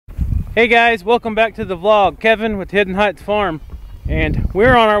Hey guys, welcome back to the vlog. Kevin with Hidden Heights Farm, and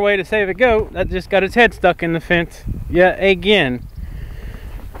we're on our way to save a goat that just got its head stuck in the fence yet again.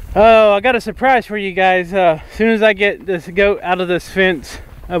 Oh, I got a surprise for you guys. As soon as I get this goat out of this fence,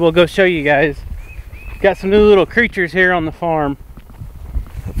 I will go show you guys. Got some new little creatures here on the farm.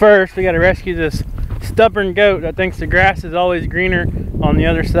 First, we got to rescue this stubborn goat that thinks the grass is always greener on the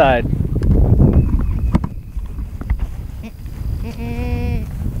other side.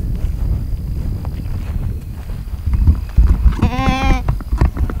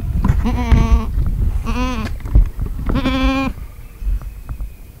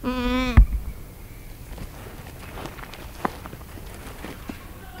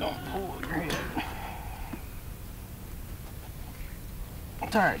 Don't pull it, great.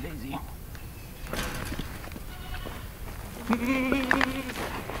 It's all right, Daisy.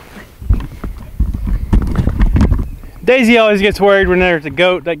 Daisy always gets worried when there's a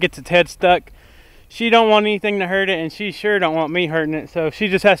goat that gets its head stuck. She don't want anything to hurt it, and she sure don't want me hurting it, so she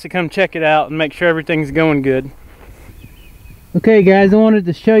just has to come check it out and make sure everything's going good. Okay guys, I wanted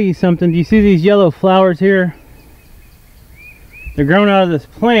to show you something. Do you see these yellow flowers here? They're grown out of this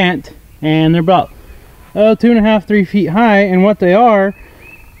plant, and they're about 2.5 to 3 feet high, and what they are,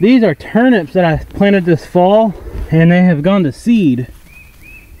 these are turnips that I planted this fall, and they have gone to seed.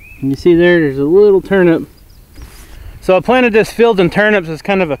 And you see there's a little turnip. So I planted this field in turnips as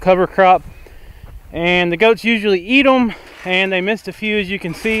kind of a cover crop, and the goats usually eat them, and they missed a few, as you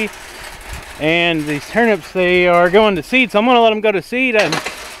can see. And these turnips, they are going to seed, so I'm going to let them go to seed, and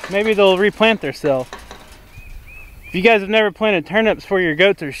maybe they'll replant themselves. If you guys have never planted turnips for your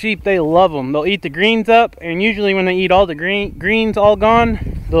goats or sheep, they love them. They'll eat the greens up, and usually when they eat all the greens all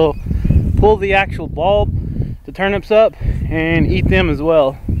gone, they'll pull the actual bulb, the turnips up, and eat them as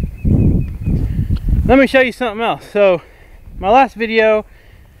well. Let me show you something else. So my last video,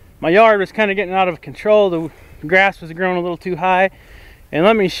 my yard was kind of getting out of control. The grass was growing a little too high. And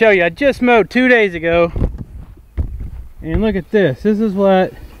let me show you, I just mowed 2 days ago. And look at this. This is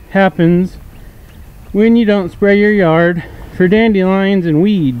what happens when you don't spray your yard for dandelions and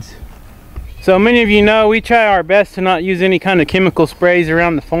weeds. So many of you know we try our best to not use any kind of chemical sprays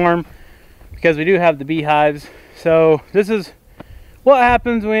around the farm because we do have the beehives. So this is what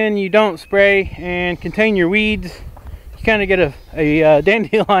happens when you don't spray and contain your weeds. You kind of get a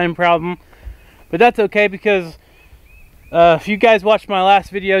dandelion problem, but that's okay because if you guys watched my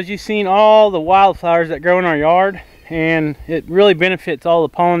last videos, you've seen all the wildflowers that grow in our yard, and it really benefits all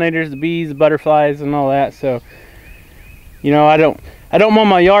the pollinators, the bees, the butterflies, and all that. So, you know, I don't mow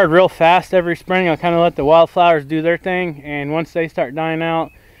my yard real fast every spring. I'll kind of let the wildflowers do their thing, and once they start dying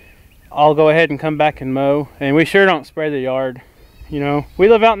out, I'll go ahead and come back and mow. And we sure don't spray the yard. You know, we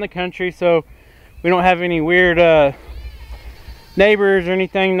live out in the country, so we don't have any weird neighbors or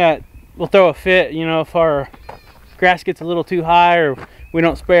anything that will throw a fit, you know, if our grass gets a little too high or we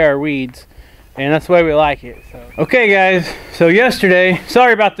don't spray our weeds. And that's the way we like it. So okay guys, so yesterday,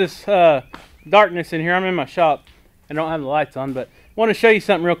 sorry about this darkness in here. I'm in my shop. I don't have the lights on, but I want to show you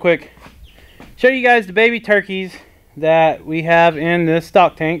something real quick. Show you guys the baby turkeys that we have in this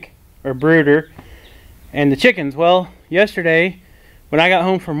stock tank or brooder, and the chickens. Well, yesterday when I got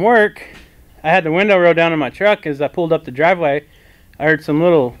home from work, I had the window rolled down in my truck. As I pulled up the driveway, I heard some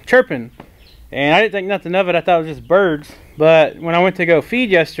little chirping, and I didn't think nothing of it. I thought it was just birds. But when I went to go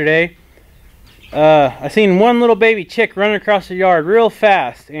feed yesterday, I seen one little baby chick running across the yard real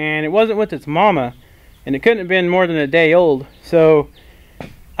fast, and it wasn't with its mama, and it couldn't have been more than a day old. So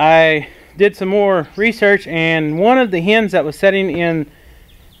I did some more research, and one of the hens that was sitting in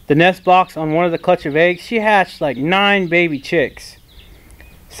the nest box on one of the clutch of eggs, she hatched like 9 baby chicks.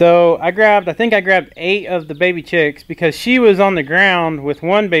 So I think I grabbed 8 of the baby chicks because she was on the ground with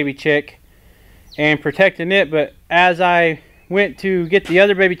one baby chick and protecting it. But as I went to get the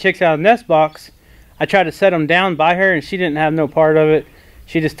other baby chicks out of the nest box, I tried to set them down by her, and she didn't have no part of it.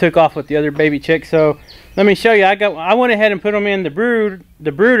 She just took off with the other baby chick. So let me show you. I went ahead and put them in the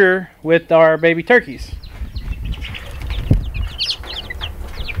brooder with our baby turkeys.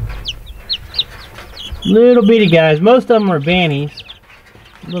 Little bitty guys. Most of them are bannies.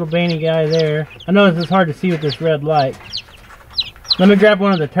 Little banny guy there. I know it's hard to see with this red light. Let me grab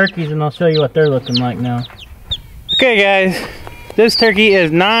one of the turkeys and I'll show you what they're looking like now. Okay guys, this turkey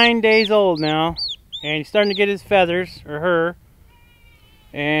is 9 days old now, and he's starting to get his feathers, or her.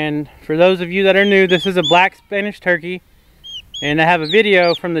 And for those of you that are new, this is a black Spanish turkey, and I have a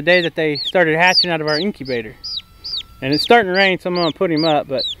video from the day that they started hatching out of our incubator. And it's starting to rain, so I'm going to put him up,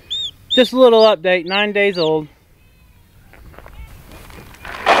 but just a little update. 9 days old.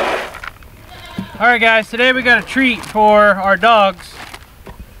 Alright guys, today we got a treat for our dogs.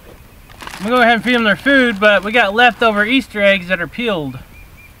 I'm gonna go ahead and feed them their food, but we got leftover Easter eggs that are peeled.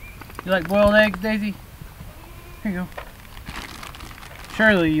 You like boiled eggs, Daisy? Here you go.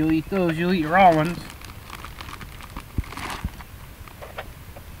 Surely you'll eat those. You'll eat raw ones.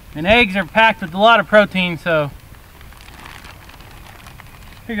 And eggs are packed with a lot of protein, so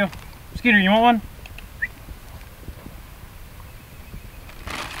here you go. Skeeter, you want one?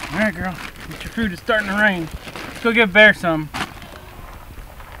 Alright, girl. Get your food. It's starting to rain. Let's go give Bear some.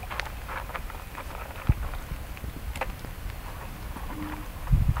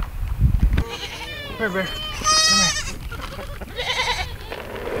 Here, Bear. Come here.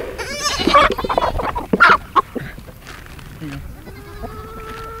 Here you go.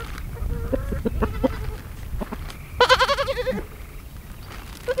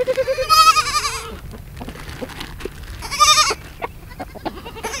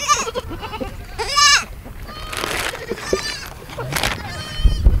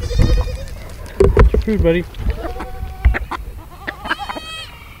 Food, buddy.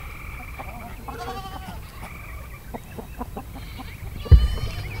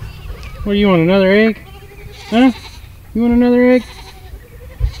 What do you want, another egg? Huh? You want another egg?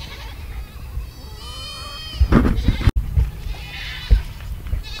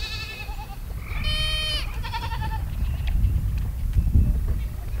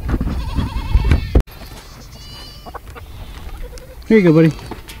 Here you go, buddy.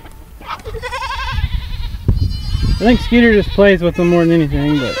 I think Skeeter just plays with them more than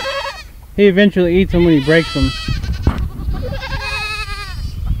anything, but he eventually eats them when he breaks them.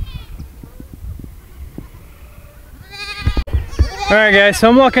 Alright guys, so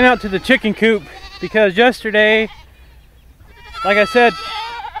I'm walking out to the chicken coop because yesterday, like I said,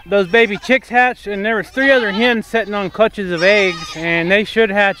 those baby chicks hatched and there was 3 other hens sitting on clutches of eggs and they should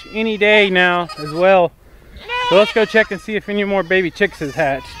hatch any day now as well. So let's go check and see if any more baby chicks has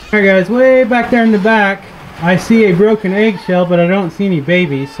hatched. Alright guys, way back there in the back, I see a broken eggshell, but I don't see any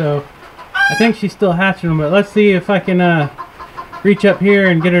babies, so I think she's still hatching them. But let's see if I can reach up here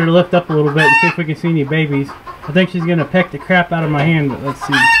and get her to lift up a little bit and see if we can see any babies. I think she's gonna peck the crap out of my hand, but let's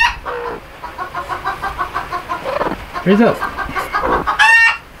see. Raise up.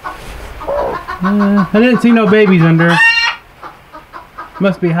 I didn't see no babies under her.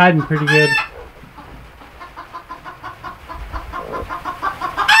 Must be hiding pretty good.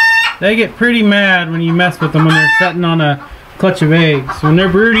 They get pretty mad when you mess with them when they're sitting on a clutch of eggs. When they're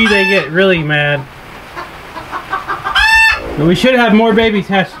broody, they get really mad. But we should have more babies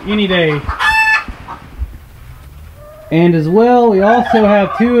hatched any day. And as well, we also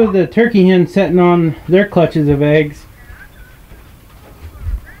have 2 of the turkey hens sitting on their clutches of eggs.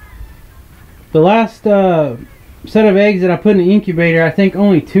 The last set of eggs that I put in the incubator, I think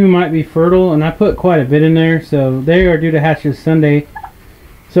only 2 might be fertile, and I put quite a bit in there, so they are due to hatch this Sunday.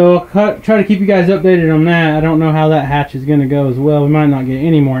 So I'll try to keep you guys updated on that. I don't know how that hatch is going to go as well. We might not get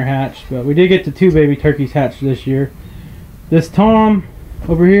any more hatched, but we did get the 2 baby turkeys hatched this year. This Tom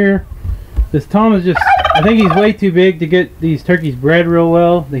over here, this Tom is just, I think he's way too big to get these turkeys bred real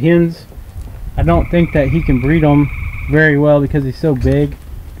well, the hens. I don't think that he can breed them very well because he's so big.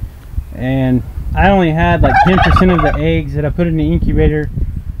 And I only had like 10% of the eggs that I put in the incubator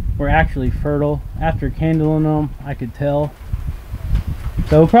were actually fertile. After candling them, I could tell.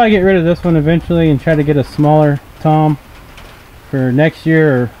 So we'll probably get rid of this one eventually and try to get a smaller Tom for next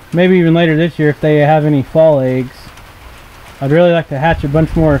year, or maybe even later this year if they have any fall eggs. I'd really like to hatch a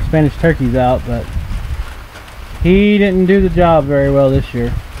bunch more Spanish turkeys out, but he didn't do the job very well this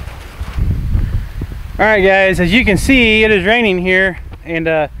year. Alright guys, as you can see, it is raining here, and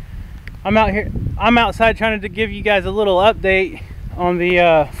I'm outside trying to give you guys a little update on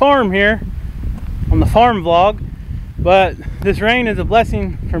the farm here, on the farm vlog. But this rain is a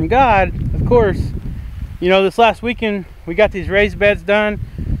blessing from God, of course. You know, this last weekend we got these raised beds done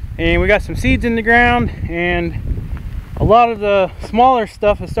and we got some seeds in the ground, and a lot of the smaller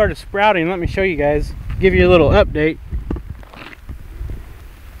stuff has started sprouting. Let me show you guys, give you a little update.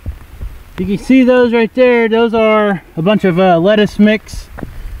 You can see those right there. Those are a bunch of lettuce mix.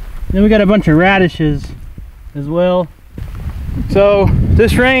 Then we got a bunch of radishes as well. So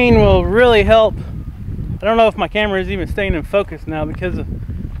this rain will really help. I don't know if my camera is even staying in focus now because I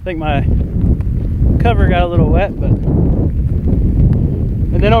think my cover got a little wet, but.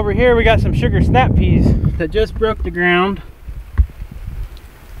 And then over here we got some sugar snap peas that just broke the ground.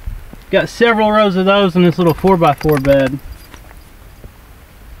 Got several rows of those in this little 4x4 bed.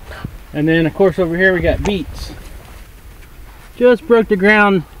 And then of course over here we got beets. Just broke the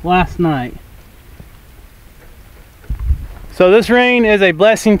ground last night. So this rain is a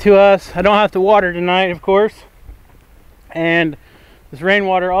blessing to us. I don't have to water tonight, of course. And This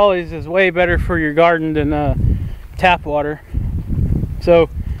rainwater always is way better for your garden than tap water. So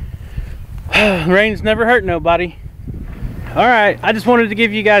rain's never hurt nobody. Alright, I just wanted to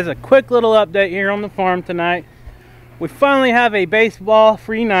give you guys a quick little update here on the farm tonight. We finally have a baseball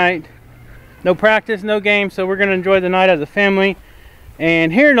free night. No practice, no game, so we're going to enjoy the night as a family.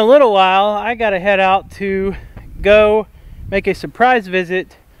 And here in a little while, I got to head out to go make a surprise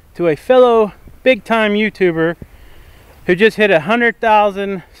visit to a fellow big time YouTuber who just hit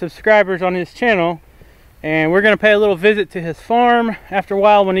 100,000 subscribers on his channel. And we're going to pay a little visit to his farm after a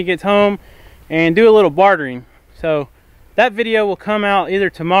while when he gets home and do a little bartering. So that video will come out either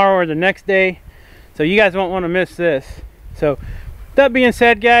tomorrow or the next day, so you guys won't want to miss this. So that being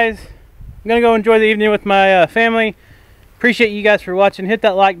said, guys, I'm gonna go enjoy the evening with my family. Appreciate you guys for watching. Hit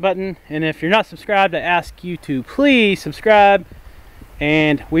that like button, and if you're not subscribed, I ask you to please subscribe,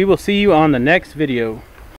 and we will see you on the next video.